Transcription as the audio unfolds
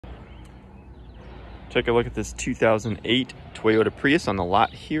Take a look at this 2008 Toyota Prius on the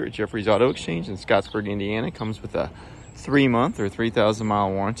lot here at Jeffrey's Auto Exchange in Scottsburg, Indiana. Comes with a 3-month or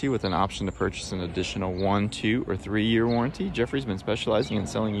 3,000-mile warranty with an option to purchase an additional 1, 2, or 3-year warranty. Jeffrey's been specializing in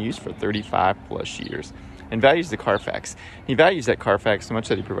selling used for 35 plus years and values the Carfax. He values that Carfax so much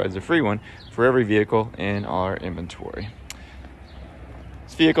that he provides a free one for every vehicle in our inventory.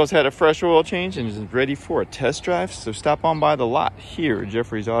 This vehicle's had a fresh oil change and is ready for a test drive, so stop on by the lot here at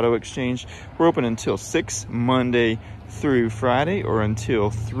Jeffrey's Auto Exchange. We're open until 6 Monday through Friday, or until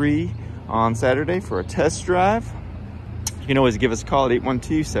 3 on Saturday for a test drive. You can always give us a call at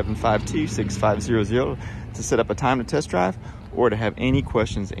 812-752-6500 to set up a time to test drive or to have any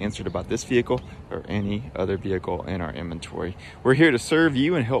questions answered about this vehicle or any other vehicle in our inventory. We're here to serve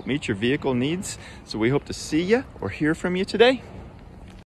you and help meet your vehicle needs, so we hope to see you or hear from you today.